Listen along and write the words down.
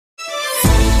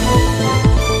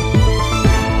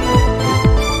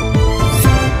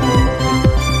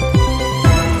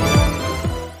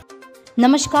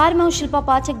नमस्कार, मैं हूं शिल्पा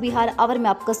पाठक। बिहार आवर में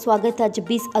आपका स्वागत है। आज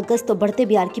 20 अगस्त तो बढ़ते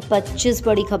बिहार की 25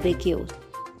 बड़ी खबरें की ओर।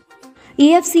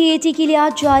 EFCAT के लिए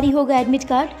आज जारी होगा एडमिट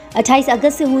कार्ड। 28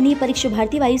 अगस्त से होनी परीक्षा।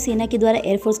 भारतीय वायुसेना के द्वारा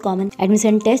एयरफोर्स कॉमन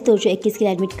एडमिशन टेस्ट 2021 के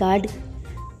लिए एडमिट कार्ड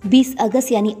 20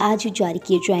 अगस्त यानी आज जारी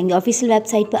किए जाएंगे। ऑफिशियल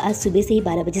वेबसाइट पर आज सुबह से ही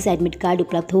 12 बजे से एडमिट कार्ड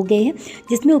उपलब्ध हो गए हैं,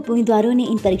 जिसमें उम्मीदवारों ने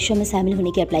इन परीक्षाओं में शामिल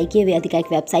होने के अप्लाई किए वे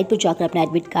आधिकारिक वेबसाइट पर जाकर अपना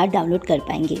एडमिट कार्ड डाउनलोड कर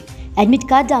पाएंगे। एडमिट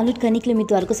कार्ड डाउनलोड करने के लिए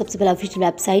उम्मीदवार को सबसे पहले ऑफिशियल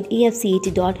वेबसाइट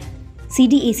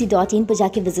efcat.cdac.in पर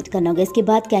जाकर विजिट करना होगा। इसके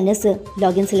बाद कैंडिडेट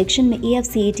लॉगिन सिलेक्शन में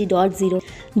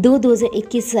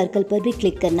efcat.02/2021 सर्कल पर भी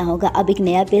क्लिक करना होगा। अब एक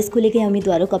नया पेज खुलेगा।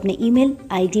 उम्मीदवारों को अपने ईमेल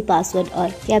आईडी, पासवर्ड और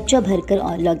कैप्चा भरकर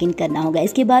और लॉगिन करना होगा।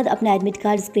 इसके बाद अपना एडमिट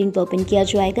कार्ड स्क्रीन पर ओपन किया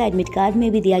जाएगा। एडमिट कार्ड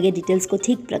में भी दिया गया डिटेल्स को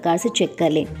ठीक प्रकार से चेक कर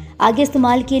लें। आगे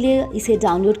इस्तेमाल के लिए इसे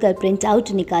डाउनलोड कर प्रिंट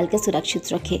आउट निकाल कर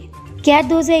सुरक्षित रखें। कैट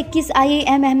 2021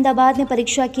 IIM अहमदाबाद ने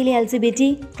परीक्षा के लिए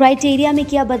एलिजिबिलिटी क्राइटेरिया में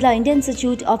किया बदलाव। Indian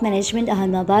institute of management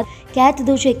Ahmedabad cat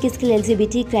 2021 के लिए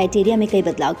एलिजिबिलिटी क्राइटेरिया में कई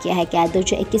बदलाव किया है। कैट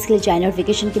 2021 के लिए जारी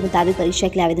नोटिफिकेशन के मुताबिक परीक्षा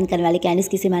के लिए आवेदन करने वाले कैंडिडेट्स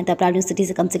की सीमांत अपराध यूनिवर्सिटी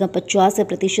से कम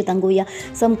 50% अंकों या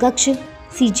समकक्ष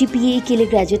CGPA के लिए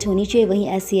ग्रेजुएट होनी चाहिए। वहीं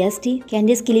SC/ST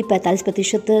कैंडिडेट्स के लिए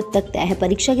 45% तक तय है।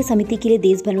 परीक्षा की समिति के लिए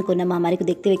देश भर में कोरोना महामारी को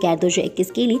देखते हुए कैट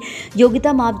 2021 के लिए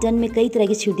योग्यता मापदंड में कई तरह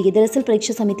की छूट दी गई। दरअसल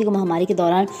परीक्षा समिति को महामारी के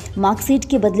दौरान मार्कशीट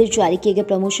के बदले जारी किए गए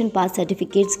प्रमोशन पास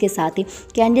सर्टिफिकेट्स के साथ ही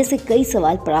कैंडिडेट से कई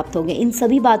सवाल प्राप्त हो गए। इन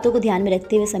सभी बातों को ध्यान में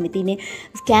रखते हुए समिति ने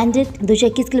कैंडिडेट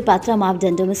 2021 के लिए पात्रता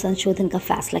मापदंडों में संशोधन का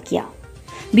फैसला किया।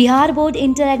 बिहार बोर्ड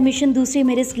इंटर एडमिशन दूसरी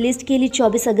मेरिट लिस्ट के लिए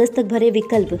 24 अगस्त तक भरे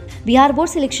विकल्प। बिहार बोर्ड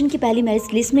सिलेक्शन की पहली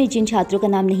मेरिट लिस्ट में जिन छात्रों का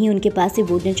नाम नहीं, उनके पास से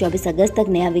बोर्ड ने 24 अगस्त तक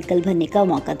नया विकल्प भरने का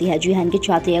मौका दिया है। जी हाँ, इनके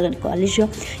छात्र या कॉलेज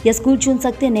या स्कूल चुन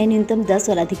सकते हैं। नए न्यूनतम 10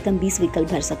 और अधिकतम 20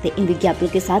 विकल्प भर सकते हैं। इन विज्ञापनों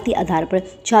के साथ ही आधार पर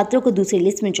छात्रों को दूसरी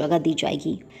लिस्ट में जगह दी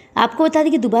जाएगी। आपको बता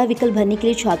दें कि दोबारा विकल्प भरने के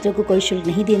लिए छात्रों को कोई शुल्क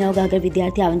नहीं देना होगा। अगर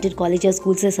विद्यार्थी आवंटित कॉलेज या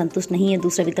स्कूल से संतुष्ट नहीं है,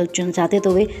 दूसरा विकल्प चुनना चाहते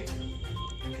तो वे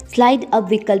स्लाइड अब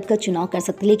विकल्प का चुनाव कर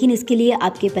सकते हैं, लेकिन इसके लिए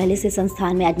आपके पहले से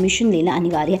संस्थान में एडमिशन लेना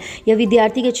अनिवार्य है। यह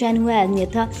विद्यार्थी का चयन हुआ है,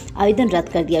 अन्यथा आवेदन रद्द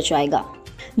कर दिया जाएगा।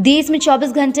 देश में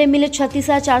 24 घंटे में मिले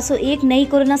 36,401 नई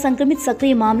कोरोना संक्रमित।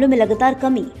 सक्रिय मामलों में लगातार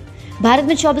कमी। भारत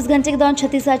में 24 घंटे के दौरान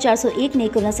 36,401 नए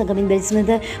कोरोना संक्रमित मिले,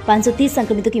 जिसमें 530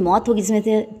 संक्रमितों की मौत होगी, जिसमें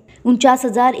से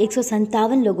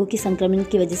 49,157 लोगों की संक्रमण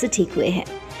की वजह से ठीक हुए हैं।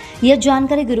 यह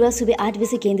जानकारी गुरुवार सुबह 8 बजे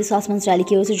से केंद्रीय स्वास्थ्य मंत्रालय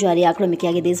की ओर से जारी आंकड़ों में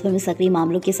किया गया। देश भर में सक्रिय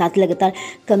मामलों के साथ लगातार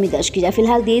कमी दर्ज की जाए।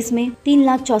 फिलहाल देश में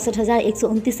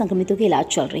 3,64,129 संक्रमितों की इलाज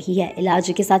चल रही है।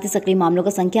 इलाज के साथ ही सक्रिय मामलों का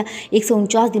संख्या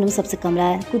 149 दिनों में सबसे कम रहा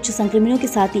है। कुछ संक्रमणों के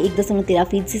साथ ही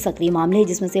 1.13% सक्रिय मामले हैं,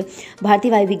 जिसमें से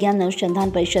भारतीय वायुविज्ञान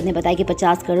अनुसंधान परिषद ने बताया कि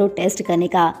 50 करोड़ टेस्ट करने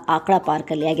का आंकड़ा पार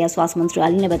कर लिया गया। स्वास्थ्य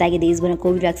मंत्रालय ने बताया कि देश भर में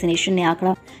कोविड वैक्सीनेशन ने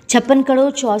आंकड़ा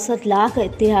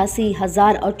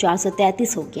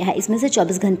 56,64,83,433 हो गया है। इसमें से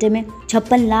 24 घंटे में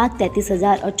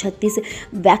 56,33,036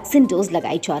 वैक्सीन डोज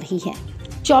लगाई जा रही है।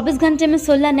 24 घंटे में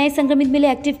 16 नए संक्रमित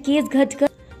मिले। एक्टिव केस घटकर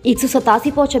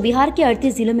 187 पहुंचा। बिहार के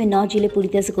 38 जिलों में 9 जिले पूरी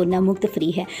तरह से कोरोना मुक्त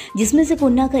फ्री है, जिसमें से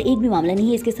कोरोना का एक भी मामला नहीं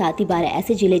है। इसके साथ ही 12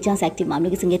 ऐसे जिले जहां से एक्टिव मामलों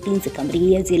की संख्या 3 से कम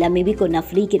रही है। जिला में भी कोरोना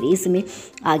फ्री के रेस में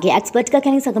आगे। एक्सपर्ट का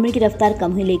कहना है संक्रमण की रफ्तार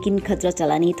कम हुई, लेकिन खतरा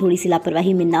चला नहीं। थोड़ी सी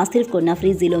लापरवाही में न सिर्फ कोरोना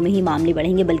फ्री जिलों में ही मामले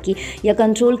बढ़ेंगे, बल्कि यह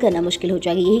कंट्रोल करना मुश्किल हो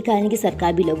जाएगा। यही कारण है कि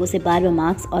सरकार भी लोगों से बार बार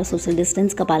मास्क और सोशल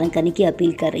डिस्टेंस का पालन करने की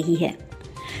अपील कर रही है।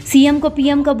 सीएम को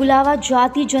पीएम का बुलावा।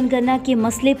 जाति जनगणना के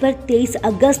मसले पर 23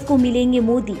 अगस्त को मिलेंगे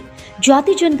मोदी।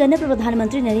 जाति जनगणना पर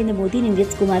प्रधानमंत्री नरेंद्र मोदी ने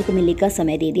नीतीश कुमार को मिलने का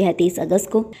समय दे दिया है। 23 अगस्त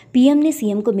को पीएम ने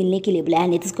सीएम को मिलने के लिए बुलाया।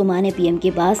 नीतीश कुमार ने पीएम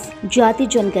के पास जाति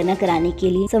जनगणना कराने के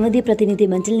लिए संसदीय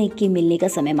प्रतिनिधिमंडल ने की मिलने का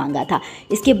समय मांगा था।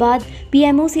 इसके बाद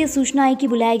पीएमओ से सूचना आई कि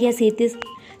बुलाया गया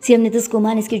सीएम नीतीश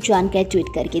कुमार ने इसकी जानकारी ट्वीट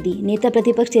करके दी। नेता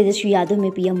प्रतिपक्ष तेजस्वी यादव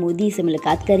में पीएम मोदी से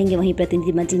मुलाकात करेंगे, वहीं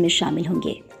प्रतिनिधिमंडल में शामिल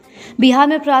होंगे। बिहार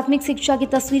में प्राथमिक शिक्षा की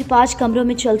तस्वीर। 5 कमरों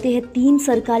में चलते हैं 3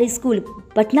 सरकारी स्कूल।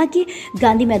 पटना के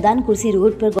गांधी मैदान कुर्सी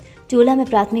रोड पर टोला में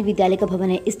प्राथमिक विद्यालय का भवन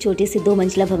है। इस छोटे से 2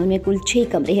 मंजिला भवन में कुल 6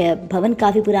 कमरे हैं। भवन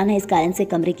काफी पुराना है, इस कारण से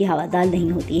कमरे की हवादार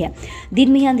नहीं होती है।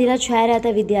 दिन में ही अंधेरा छाया रहता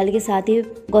है। विद्यालय के साथ ही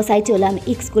गौसाई टोला में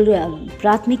एक स्कूल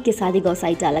प्राथमिक के साथ ही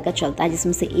गौसाई टाला का चलता है,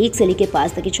 जिसमें से 1 से लेकर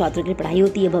 5 तक के छात्रों की पढ़ाई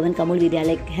होती है। भवन का मूल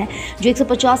विद्यालय है, जो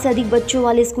 150 से अधिक बच्चों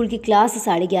वाले स्कूल की क्लास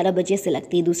 11:30 बजे से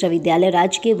लगती है। दूसरा विद्यालय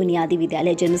राजकीय बुनियादी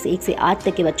विद्यालय, जिनमें से 1 से 8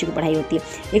 तक के बच्चों की पढ़ाई होती है।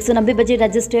 190 बजे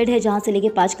रजिस्टर्ड है, जहाँ से लेकर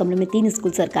 5 कमरों में 3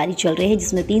 स्कूल सरकारी चल रहे हैं,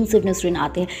 जिसमें 3 शिफ्ट में स्टूडेंट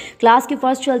आते हैं। क्लास की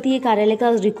फर्स्ट चलती है। कार्यालय का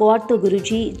रिकॉर्ड तो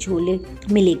गुरुजी झोले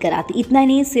में लेकर आते। इतना ही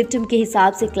नहीं, शिफ्ट के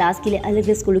हिसाब से क्लास के लिए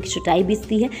अलग स्कूलों की छुट्टाई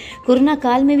बीतती है। कोरोना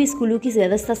काल में भी स्कूलों की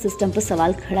व्यवस्था सिस्टम पर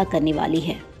सवाल खड़ा करने वाली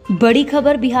है। बड़ी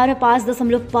खबर। बिहार में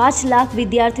 5.5 लाख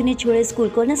विद्यार्थियों ने छोड़े स्कूल।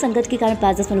 कोरोना संकट के कारण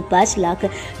 5.5 लाख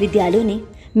विद्यालयों ने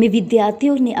में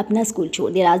विद्यार्थियों ने अपना स्कूल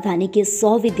छोड़ दिया। राजधानी के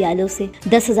 100 विद्यालयों से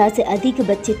 10,000 से अधिक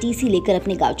बच्चे टीसी लेकर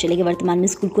अपने गांव चले गए। वर्तमान में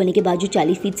स्कूल खोलने के बावजूद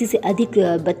 40% से अधिक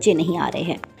बच्चे नहीं आ रहे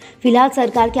हैं। फिलहाल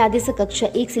सरकार के आदेश से कक्षा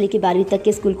 1 से लेकर 12वीं तक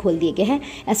के स्कूल खोल दिए गए हैं।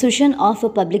 एसोसिएशन ऑफ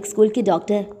पब्लिक स्कूल के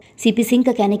डॉक्टर सीपी सिंह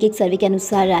का कहना है कि एक सर्वे के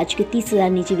अनुसार राज्य के 30,000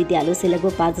 निजी विद्यालयों से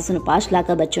लगभग 5.5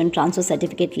 लाख बच्चों ने ट्रांसफर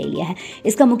सर्टिफिकेट ले लिया है।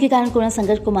 इसका मुख्य कारण कोरोना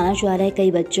संकट को माना जा रहा है।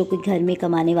 कई बच्चों के घर में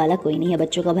कमाने वाला कोई नहीं है,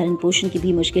 बच्चों का भरण पोषण की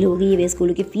भी मुश्किल होगी, वे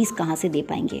स्कूलों की फीस कहां से दे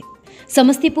पाएंगे।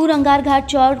 समस्तीपुर अंगार घाट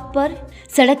चौक पर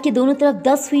सड़क के दोनों तरफ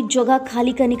 10 फीट जगह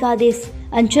खाली करने का आदेश।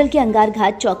 अंचल के अंगार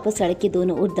घाट चौक पर सड़क के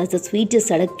दोनों ओर 10-10 फीट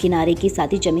सड़क किनारे के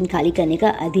साथ ही जमीन खाली करने का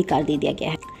अधिकार दे दिया गया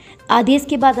है। आदेश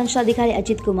के बाद अंचलाधिकारी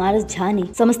अजित कुमार झा ने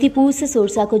समस्तीपुर से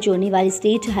सोरसा को जोड़ने वाली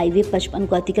स्टेट हाईवे 55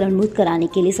 को अतिक्रमण मुक्त कराने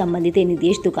के लिए संबंधित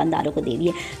निर्देश दुकानदारों को दे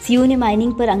दिए। सीओ ने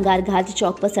माइनिंग पर अंगार घाट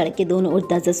चौक पर सड़क के दोनों ओर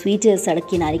 10-10 फीट सड़क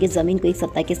किनारे की जमीन को 1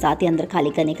 सप्ताह के साथ ही अंदर खाली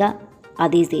करने का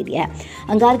आदेश दे दिया है।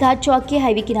 अंगार घाट चौक के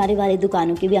हाईवे किनारे वाले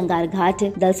दुकानों के भी अंगार घाट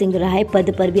दल सिंह राय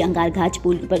पद पर भी अंगार घाट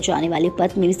पुल पर जाने वाले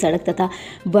पथ में भी सड़क तथा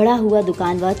बढ़ा हुआ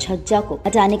दुकान व छज्जा को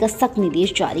हटाने का सख्त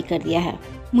निर्देश जारी कर दिया है।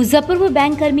 मुजफ्फरपुर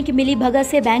बैंक कर्मी की मिली भगत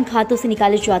से बैंक खातों से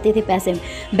निकाले जाते थे पैसे।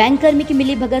 बैंक कर्मी की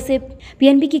मिली भगत से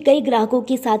पीएनबी के कई ग्राहकों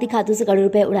के साथ ही खातों से करोड़ों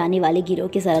रुपए उड़ाने वाले गिरोह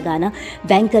के सरगना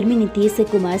बैंक कर्मी नीतीश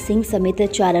कुमार सिंह समेत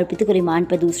 4 आरोपितों को रिमांड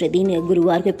पर दूसरे दिन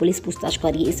गुरुवार को पुलिस पूछताछ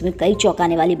कर रही है। इसमें कई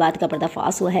चौंकाने वाली बात का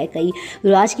पर्दाफाश हुआ है। कई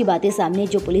विराज की बातें सामने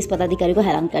जो पुलिस पदाधिकारी को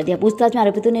हैरान कर दिया। पूछताछ में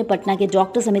आरोपितों ने पटना के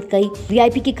डॉक्टर समेत कई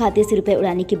वीआईपी के खाते से रुपए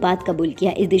उड़ाने की बात कबूल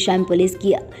किया। इस दिशा में पुलिस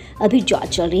की अभी जांच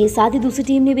चल रही है। साथ ही दूसरी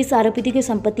टीम ने भी इस आरोपितों की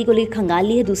संपत्ति को लेकर खंगाल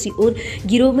ली है। दूसरी ओर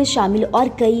गिरोह में शामिल और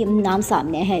कई नाम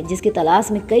सामने हैं, जिसके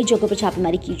तलाश में कई जगहों पर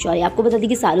छापेमारी की जा रही है। आपको बता दें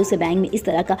कि सालों से बैंक में इस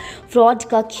तरह का फ्रॉड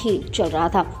का खेल चल रहा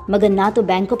था, मगर ना तो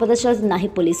बैंक को पता चला ना ही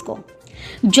पुलिस को।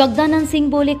 जगदानंद सिंह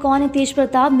बोले, कौन है तेज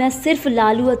प्रताप? मैं सिर्फ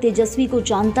लालू और तेजस्वी को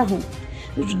जानता हूँ।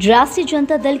 राष्ट्रीय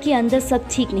जनता दल के अंदर सब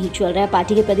ठीक नहीं चल रहा है।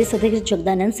 पार्टी के प्रदेश अध्यक्ष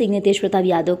जगदानंद सिंह ने तेज प्रताप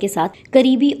यादव के साथ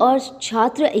करीबी और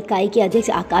छात्र इकाई के अध्यक्ष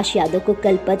आकाश यादव को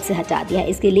कल पद से हटा दिया।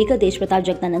 इसके लेकर तेज प्रताप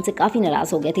जगदानंद से काफी नाराज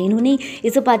हो गए थे। इन्होंने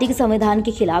इसे पार्टी के संविधान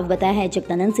के खिलाफ बताया है।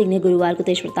 जगदानंद सिंह ने गुरुवार को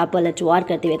तेज प्रताप पर लठमार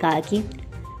करते हुए कहा कि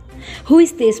हु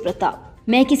इज तेज प्रताप?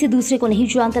 मैं किसी दूसरे को नहीं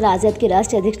जानता। राजद के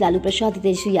राष्ट्रीय अध्यक्ष लालू प्रसाद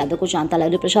तेजस्वी यादव को जानता।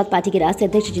 लालू प्रसाद पार्टी के राष्ट्रीय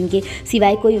अध्यक्ष जिनके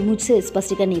सिवाय कोई मुझसे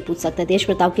स्पष्टीकरण नहीं पूछ सकता। तेज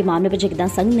प्रताप के मामले पर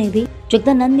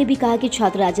जगदानंद ने भी कहा कि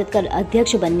छात्र राजद का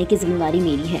अध्यक्ष बनने की जिम्मेवारी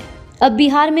मेरी है। अब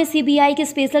बिहार में सीबीआई के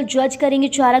स्पेशल जज करेंगे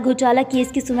चारा घोटाला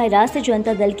केस की सुनवाई। राष्ट्रीय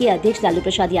जनता दल के अध्यक्ष लालू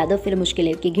प्रसाद यादव फिर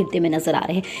मुश्किलें के घिरते में नजर आ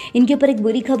रहे हैं। इनके ऊपर एक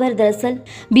बुरी खबर। दरअसल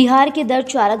बिहार के दर्ज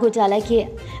चारा घोटाला के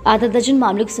आधा दर्जन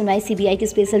मामलों की सुनवाई सीबीआई के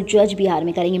स्पेशल जज बिहार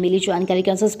में करेंगे। मिली जानकारी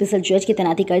के अनुसार स्पेशल जज की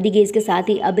तैनाती कर दी गई। इसके साथ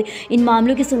ही अब इन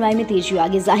मामलों की सुनवाई में तेजी आ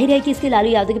गई। जाहिर है कि इससे लालू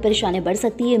यादव की परेशानियां बढ़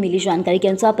सकती है। मिली जानकारी के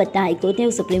अनुसार पटना हाईकोर्ट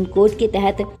ने सुप्रीम कोर्ट के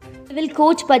तहत सिविल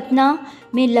कोर्ट पटना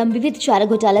में लंबित चारा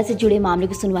घोटाला से जुड़े मामलों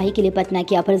की सुनवाई के लिए पटना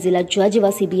के अपर जिला जज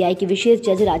व सीबीआई के विशेष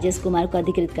जज राजेश कुमार को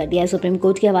अधिकृत कर दिया है। सुप्रीम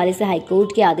कोर्ट के हवाले से हाई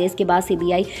कोर्ट के आदेश के बाद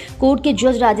सीबीआई कोर्ट के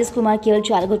जज राजेश कुमार केवल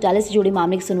चारा घोटाले से जुड़े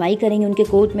मामले की सुनवाई करेंगे। उनके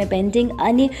कोर्ट में पेंडिंग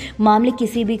अन्य मामले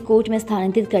किसी भी कोर्ट में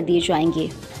स्थानांतरित कर दिए जाएंगे।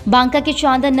 बांका के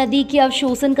चांदन नदी के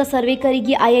अवशोषण का सर्वे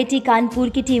करेगी आईआईटी कानपुर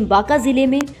की टीम। बांका जिले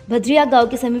में भद्रिया गांव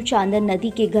के समीप चांदन नदी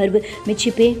के गर्भ में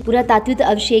छिपे पुरातात्विक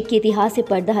अवशेष के इतिहास से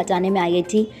पर्दा हटाने में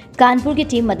आईआईटी कानपुर की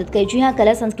टीम मदद करेगी। यहाँ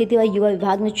कला संस्कृति व युवा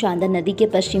विभाग ने चांदन नदी के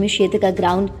पश्चिमी क्षेत्र का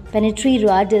ग्राउंड पेनेट्री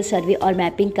रॉड सर्वे और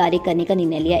मैपिंग कार्य करने का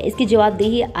निर्णय लिया। इसकी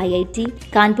जवाबदेही आईआईटी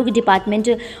कानपुर के डिपार्टमेंट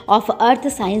ऑफ अर्थ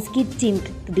साइंस की टीम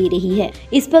दे रही है।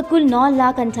 इस पर कुल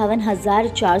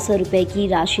 9,58,400 रुपए की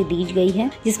राशि दी गई है,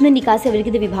 जिसमें निकासी अवैध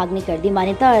विभाग ने कर दी।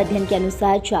 मान्यता और अध्ययन के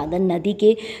अनुसार चांदन नदी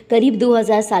के करीब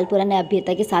 2000 साल पुराने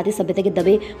अभ्यता के साथ ही सभ्यता के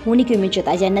दबे होने की उम्मीद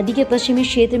जताई जाए। नदी के पश्चिमी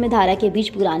क्षेत्र में धारा के बीच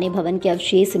पुराने भवन के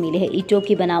अवशेष मिले हैं। ईंटों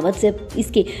की बनावट से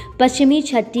इसके पश्चिमी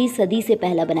 6वीं सदी से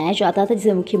पहला बनाया जाता था,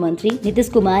 जिसे मुख्यमंत्री नीतीश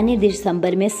कुमार ने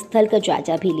दिसंबर में स्थल का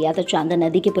जायजा भी लिया था। चांदन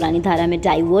नदी की पुरानी धारा में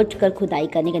डाइवर्ट कर खुदाई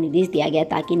करने का निर्देश दिया गया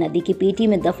ताकि नदी की पेटी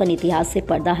में दफन इतिहास से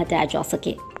पर्दा हटाया जा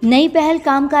सके। नई पहल,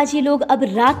 कामकाजी लोग अब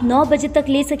रात 9 बजे तक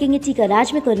ले सकेंगे टीका।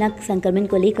 राज्य में कोरोना संक्रमण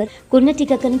को लेकर कोरोना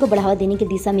टीकाकरण को बढ़ावा देने की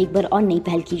दिशा में एक बार और नई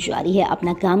पहल की जा रही है।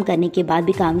 अपना काम करने के बाद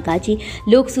भी कामकाजी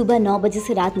लोग सुबह 9 बजे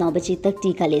से रात 9 बजे तक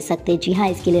टीका ले सकते हैं। जी हाँ,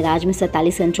 इसके लिए राज्य में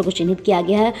 47 सेंटरों को चिन्हित किया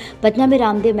गया है। पटना में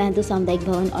रामदेव महतो सामुदायिक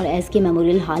भवन और एसके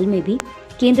मेमोरियल हॉल में भी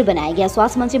केंद्र बनाया गया।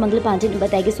 स्वास्थ्य मंत्री मंगल पांडे ने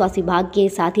बताया कि स्वास्थ्य विभाग के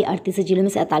साथ ही 38 जिलों में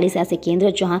 47 ऐसे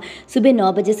केंद्र जहां सुबह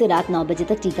 9 बजे से रात 9 बजे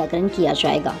तक टीकाकरण किया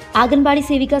जाएगा। आंगनबाड़ी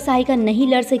सेविका सहायिका नहीं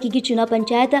लड़ सकेगी चुनाव।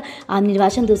 पंचायत आम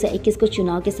निर्वाचन 2021 को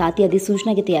चुनाव के साथ ही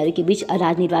अधिसूचना की तैयारी के बीच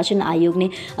राज्य निर्वाचन आयोग ने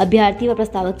अभ्यर्थी व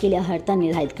प्रस्तावक के लिए अर्हता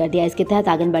निर्धारित कर दिया। इसके तहत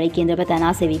आंगनबाड़ी केंद्र पर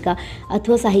तैनात सेविका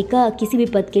अथवा सहायिका किसी भी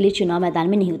पद के लिए चुनाव मैदान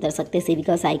में नहीं उतर सकते।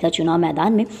 सेविका सहायिका चुनाव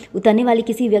मैदान में उतरने वाले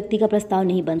किसी व्यक्ति का प्रस्ताव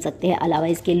नहीं बन सकते हैं। अलावा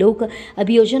इसके लोक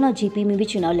अभियोजन और जीपी में भी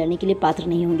चुनाव लड़ने के लिए पात्र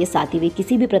नहीं होंगे, साथ ही वे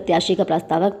किसी भी प्रत्याशी का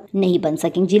प्रस्तावक नहीं बन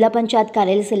सकेंगे। जिला पंचायत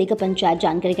कार्यालय से लेकर पंचायत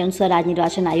जानकारी के अनुसार राज्य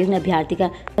निर्वाचन आयोग ने अभ्यर्थी का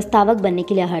प्रस्तावक बनने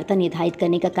के लिए अर्हता निर्धारित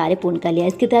करने का कार्य पूर्ण कर लिया।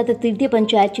 इसके तहत तृतीय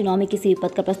पंचायत चुनाव में किसी भी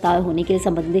पद का प्रस्तावक होने के लिए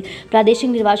संबंधित प्रादेशिक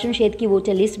निर्वाचन क्षेत्र की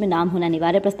वोटर लिस्ट में नाम होना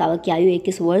अनिवार्य। प्रस्तावक की आयु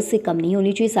 21 वर्ष से कम नहीं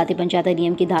होनी चाहिए। साथ ही पंचायत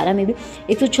नियम की धारा में भी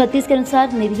 136 के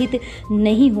अनुसार निर्हित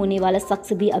नहीं होने वाला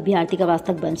शख्स भी अभ्यर्थी का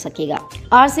प्रस्तावक बन सकेगा।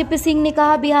 आरसीपी सिंह ने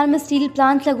कहा, बिहार में स्टील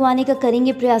प्लांट लगवाने का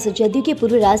करेंगे प्रयास। जदयू के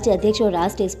पूर्व राष्ट्रीय अध्यक्ष और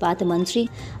राष्ट्रीय इस्पात मंत्री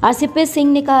आरसीपी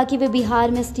सिंह ने कहा कि वे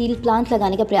बिहार में स्टील प्लांट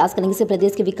लगाने का प्रयास करेंगे, इससे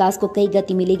प्रदेश के विकास को कई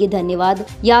गति मिलेगी। धन्यवाद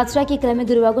यात्रा के क्रम में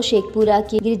गुरुवार को शेखपुरा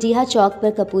के गिरिडीहा चौक पर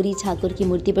कपूरी ठाकुर की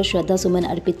मूर्ति पर श्रद्धा सुमन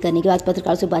अर्पित करने के बाद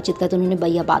पत्रकारों से बातचीत करते उन्होंने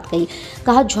यह बात कही।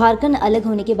 कहा, झारखंड अलग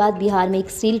होने के बाद बिहार में एक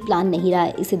स्टील प्लांट नहीं रहा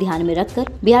है, इसे ध्यान में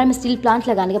रखकर बिहार में स्टील प्लांट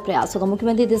लगाने का प्रयास होगा।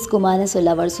 मुख्यमंत्री नीतीश कुमार ने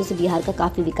 16 वर्षों से बिहार का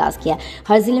काफी विकास किया।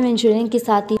 हर जिले में इंजीनियरिंग के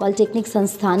साथ ही पॉलिटेक्निक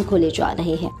संस्थान खोले जा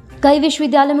रहे हैं। कई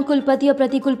विश्वविद्यालयों में कुलपति और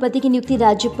प्रति कुलपति की नियुक्ति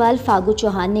राज्यपाल फागू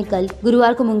चौहान ने कल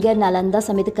गुरुवार को मुंगेर, नालंदा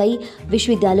समेत कई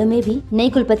विश्वविद्यालयों में भी नई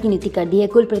कुलपति की नियुक्ति कर दी है।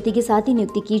 कुलपति के साथ ही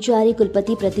नियुक्ति की जा रही।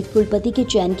 कुलपति प्रति कुलपति के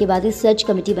चयन के बाद सर्च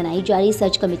कमेटी बनाई जा रही।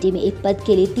 सर्च कमेटी में एक पद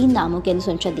के लिए 3 नामों की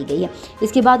अनुशंसा दी गई है।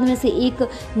 इसके बाद उनमें से एक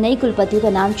नई कुलपतियों का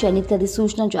नाम चयनित कर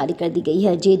अधिसूचना जारी कर दी गई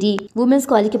है। जेडी वुमेन्स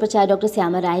कॉलेज के प्राचार्य डॉक्टर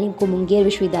श्यामाराय को मुंगेर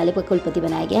विश्वविद्यालय का कुलपति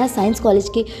बनाया गया है। साइंस कॉलेज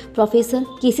के प्रोफेसर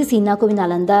केसी सिन्हा को भी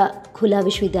नालंदा खुला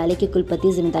विश्वविद्यालय के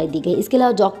कुलपति जिम्मेदारी दी गई। इसके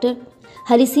अलावा डॉक्टर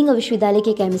हरि सिंह विश्वविद्यालय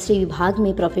के केमिस्ट्री विभाग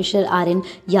में प्रोफेसर आरएन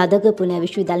यादव को पुणे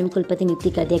विश्वविद्यालय में कुलपति नियुक्ति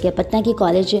कर दिया गया। पटना के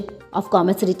college of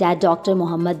commerce retired doctor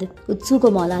Mohammad उत्सू को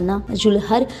मौलाना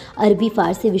जुलहर अरबी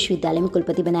फारसी विश्वविद्यालय में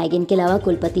कुलपति बनाए गए। इनके अलावा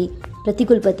कुलपति प्रति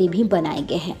कुलपति भी बनाए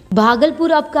गए हैं।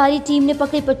 भागलपुर आबकारी टीम ने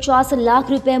पकड़ी 50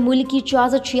 लाख रुपए मूल्य की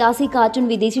 486 कार्टन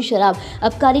विदेशी शराब।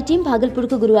 आबकारी टीम भागलपुर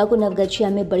को गुरुवार को नवगछिया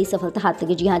में बड़ी सफलता हाथ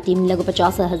लगी। जी हाँ, टीम ने लगभग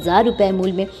 50,000 रुपए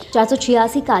मूल्य में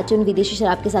 486 कार्टन विदेशी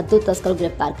शराब के साथ 2 तस्करों को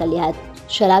गिरफ्तार कर लिया है।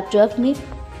 शराब ट्रक में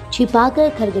छिपाकर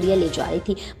खरगरिया ले जा रही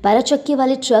थी। 12 चक्के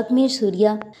वाले ट्रक में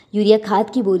यूरिया खाद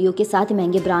की बोरियों के साथ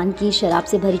महंगे ब्रांड की शराब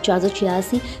से भरी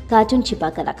 486 कार्टन छिपा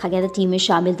कर रखा गया था। टीम में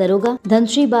शामिल दरोगा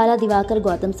धनश्री बाला, दिवाकर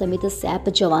गौतम समेत सैप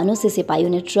जवानों से सिपाहियों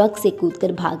ने ट्रक से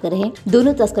कूदकर भाग रहे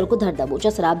दोनों तस्करों को धर दबोचा।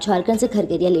 शराब झारखंड से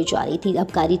खरगरिया ले जा रही थी।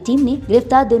 आबकारी टीम ने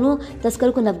गिरफ्तार दोनों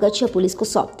तस्करों को नवगछिया पुलिस को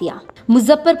सौंप दिया।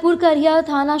 मुजफ्फरपुर का अरिया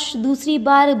थाना दूसरी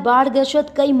बार बाढ़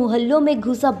ग्रस्त, कई मोहल्लों में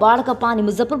घुसा बाढ़ का पानी।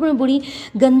 मुजफ्फरपुर में बुढ़ी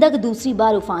गंडक दूसरी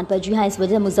बार उफान पर। जी हाँ, इस वजह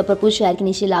से मुजफ्फरपुर शहर के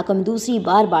निचले इलाकों में दूसरी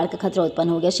बार बाढ़ का खतरा उत्पन्न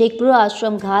हो गया। शेखपुर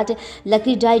आश्रम घाट,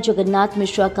 लकड़ीडाई, जगन्नाथ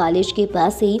मिश्रा कॉलेज के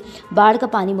पास से ही बाढ़ का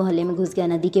पानी मोहल्ले में घुस गया।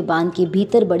 नदी के बांध के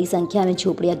भीतर बड़ी संख्या में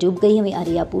झोपड़ियां डूब गई हैं।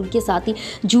 अरियापुर के साथ ही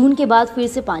जून के बाद फिर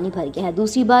से पानी भर गया है।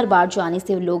 दूसरी बार बाढ़ जाने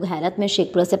से लोग हैरत में।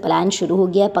 शेखपुरा से पलायन शुरू हो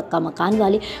गया है। पक्का मकान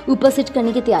वाले ऊपर सिट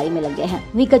करने की तैयारी में लग गए हैं।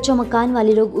 वहीं कच्चा मकान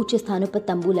वाले लोग उच्च स्थानों पर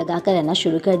तंबू लगाकर रहना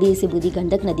शुरू कर दिए। इसे बूढ़ी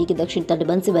गंडक नदी के दक्षिण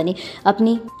तटबंध से बने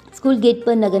अपनी स्कूल गेट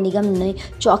पर नगर निगम ने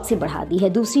चौकसी बढ़ा दी है।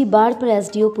 दूसरी बाढ़ पर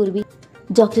एसडीओ पूर्वी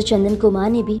डॉक्टर चंदन कुमार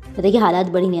ने भी बताया कि हालात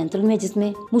बड़ी नियंत्रण में,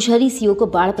 जिसमें मुशहरी सीओ को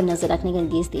बाढ़ पर नजर रखने का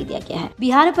निर्देश दे दिया गया है।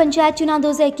 बिहार पंचायत चुनाव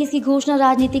 2021 की घोषणा,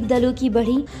 राजनीतिक दलों की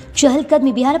बढ़ी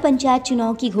चहलकदमी। बिहार पंचायत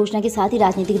चुनाव की घोषणा के साथ ही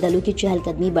राजनीतिक दलों की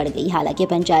चहलकदमी बढ़ गई। हालांकि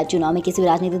पंचायत चुनाव में किसी भी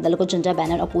राजनीतिक दल को झंडा,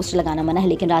 बैनर और पोस्टर लगाना मना है,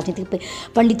 लेकिन राजनीतिक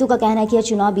पंडितों का कहना है कि यह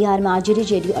चुनाव बिहार में आरजेडी,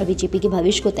 जेडीयू और बीजेपी के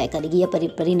भविष्य को तय करेगी। यह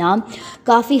परिणाम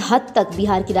काफी हद तक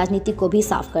बिहार की राजनीति को भी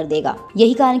साफ कर देगा।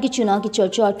 यही कारण कि चुनाव की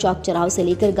चर्चा और चौक चौराहों से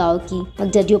लेकर गाँव की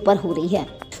पगडंडियों पर हो रही है।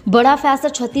 बड़ा फैसला,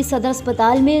 36 सदर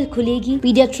अस्पताल में खुलेगी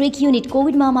पीडियाट्रिक यूनिट।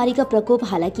 कोविड महामारी का प्रकोप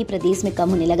हालांकि प्रदेश में कम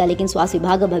होने लगा, लेकिन स्वास्थ्य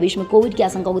विभाग भविष्य में कोविड की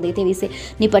आशंका को देखते हुए इसे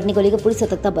निपटने को लेकर पूरी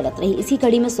सतर्कता बरत रही। इसी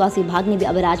कड़ी में स्वास्थ्य विभाग ने भी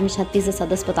अब राज्य में 36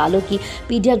 सदर अस्पतालों की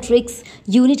पीडियाट्रिक्स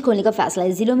यूनिट खोलने का फैसला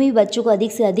है। जिलों में भी बच्चों को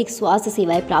अधिक से अधिक स्वास्थ्य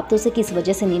सेवाएं प्राप्त हो सके, इस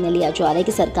वजह से निर्णय लिया जा रहा है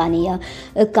कि सरकार ने यह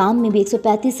काम में भी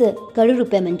 135 करोड़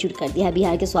रुपए मंजूर कर दिया है।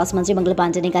 बिहार के स्वास्थ्य मंत्री मंगल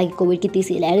पांडे ने कहा कि कोविड की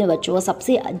तीसरी लहर में बच्चों को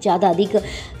सबसे ज्यादा अधिक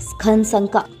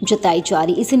शंका जताई जा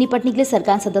रही। इससे निपटने के लिए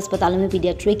सरकार सदर अस्पतालों में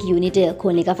पीडियाट्रिक यूनिट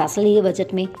खोलने का फैसला लिया।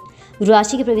 बजट में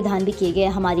राशि के प्रावधान भी किए गए।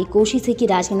 हमारी कोशिश है कि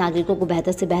राज्य के नागरिकों को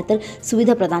बेहतर से बेहतर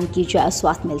सुविधा प्रदान की जाए,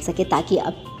 स्वास्थ्य मिल सके, ताकि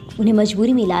अब उन्हें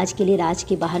मजबूरी में इलाज के लिए राज्य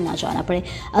के बाहर ना जाना पड़े।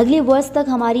 अगले वर्ष तक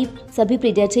हमारी सभी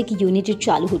पीडियाट्रिक यूनिट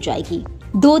चालू हो जाएगी।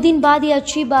 2 दिन बाद ये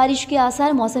अच्छी बारिश के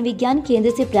आसार। मौसम विज्ञान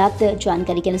केंद्र से प्राप्त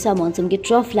जानकारी के अनुसार मानसून की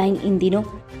ट्रफ लाइन इन दिनों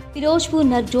फिरोजपुर,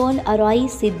 नरजोन, अरौई,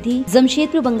 सिद्धि,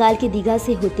 जमशेदपुर, बंगाल के दीघा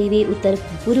से होते हुए उत्तर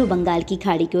पूर्व बंगाल की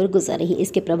खाड़ी की ओर गुजर रही।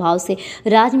 इसके प्रभाव से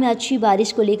राज्य में अच्छी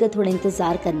बारिश को लेकर थोड़ा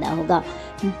इंतजार करना होगा।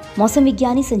 मौसम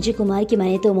विज्ञानी संजय कुमार की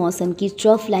माने तो मौसम की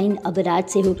ट्रफ लाइन अब राज्य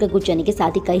से होकर गुजरने के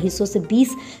साथ ही कई हिस्सों से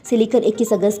 20 से लेकर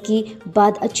 21 अगस्त के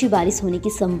बाद अच्छी बारिश होने की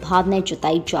संभावनाएं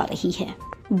जताई जा रही है।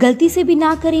 गलती से भी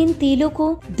ना करें इन तेलों को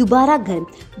दोबारा गर्म।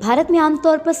 भारत में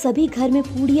आमतौर पर सभी घर में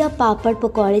पूड़ियाँ, पापड़,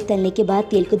 पकौड़े तलने के बाद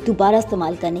तेल को दोबारा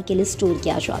इस्तेमाल करने के लिए स्टोर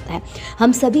किया जाता है।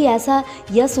 हम सभी ऐसा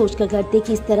यह सोचकर करते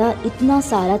कि इस तरह इतना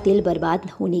सारा तेल बर्बाद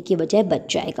होने के बजाय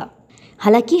बच जाएगा।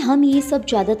 हालांकि हम ये सब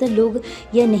ज़्यादातर लोग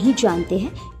यह नहीं जानते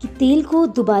हैं कि तेल को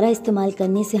दोबारा इस्तेमाल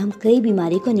करने से हम कई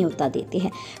बीमारी को न्योता देते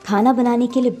हैं। खाना बनाने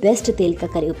के लिए बेस्ट तेल का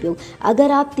करें उपयोग।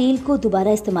 अगर आप तेल को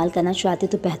दोबारा इस्तेमाल करना चाहते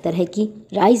तो बेहतर है कि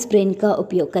राइस ब्रेन का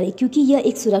उपयोग करें, क्योंकि यह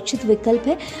एक सुरक्षित विकल्प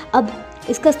है। अब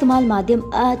इसका इस्तेमाल माध्यम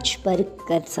आंच पर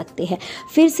कर सकते हैं,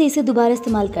 फिर से इसे दोबारा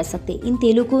इस्तेमाल कर सकते हैं। इन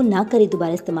तेलों को ना करें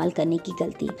दोबारा इस्तेमाल करने की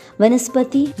गलती।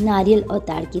 वनस्पति, नारियल और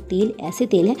ताड़ के तेल ऐसे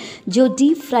तेल हैं जो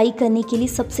डीप फ्राई करने के लिए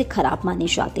सबसे खराब माने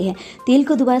जाते हैं। तेल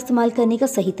को दोबारा इस्तेमाल करने का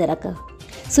सही तरीका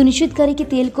सुनिश्चित करें कि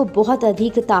तेल को बहुत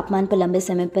अधिक तापमान पर लंबे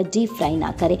समय पर डीप फ्राई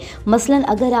ना करें। मसलन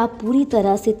अगर आप पूरी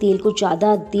तरह से तेल को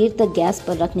ज़्यादा देर तक गैस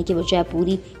पर रखने के बजाय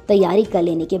पूरी तैयारी कर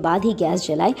लेने के बाद ही गैस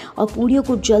जलाएं और पूड़ियों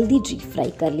को जल्दी डीप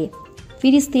फ्राई कर लें।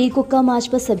 फिर इस तेल को कम आंच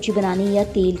पर सब्जी बनाने या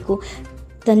तेल को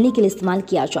तलने के लिए इस्तेमाल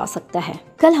किया जा सकता है।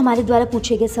 कल हमारे द्वारा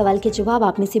पूछे गए सवाल के जवाब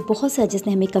आप में से बहुत से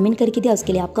जिसने हमें कमेंट करके दिया,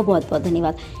 उसके लिए आपका बहुत बहुत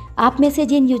धन्यवाद। आप में से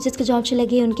जिन यूजर्स के जवाब चले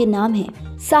गए उनके नाम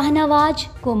हैं शाहनवाज,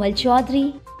 कोमल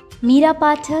चौधरी, मीरा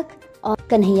पाठक और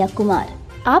कन्हैया कुमार।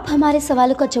 आप हमारे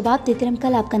सवालों का जवाब देते हम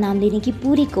कल आपका नाम लेने की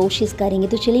पूरी कोशिश करेंगे।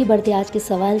 तो चलिए बढ़ते आज के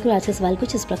सवाल को। आज का सवाल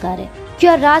कुछ इस प्रकार है,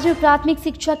 क्या राज्य में प्राथमिक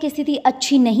शिक्षा की स्थिति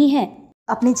अच्छी नहीं है?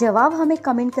 अपने जवाब हमें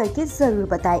कमेंट करके जरूर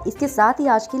बताएं। इसके साथ ही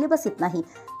आज के लिए बस इतना ही।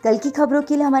 कल की खबरों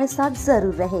के लिए हमारे साथ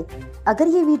जरूर रहे। अगर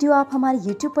ये वीडियो आप हमारे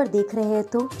YouTube पर देख रहे हैं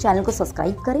तो चैनल को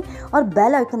सब्सक्राइब करें और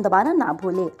बेल आइकन दबाना ना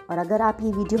भूलें। और अगर आप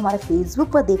ये वीडियो हमारे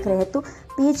Facebook पर देख रहे हैं तो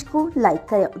पेज को लाइक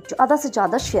करें और ज़्यादा से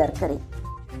ज़्यादा शेयर करें।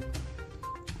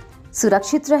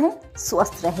 सुरक्षित रहें,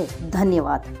 स्वस्थ रहें।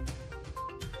 धन्यवाद।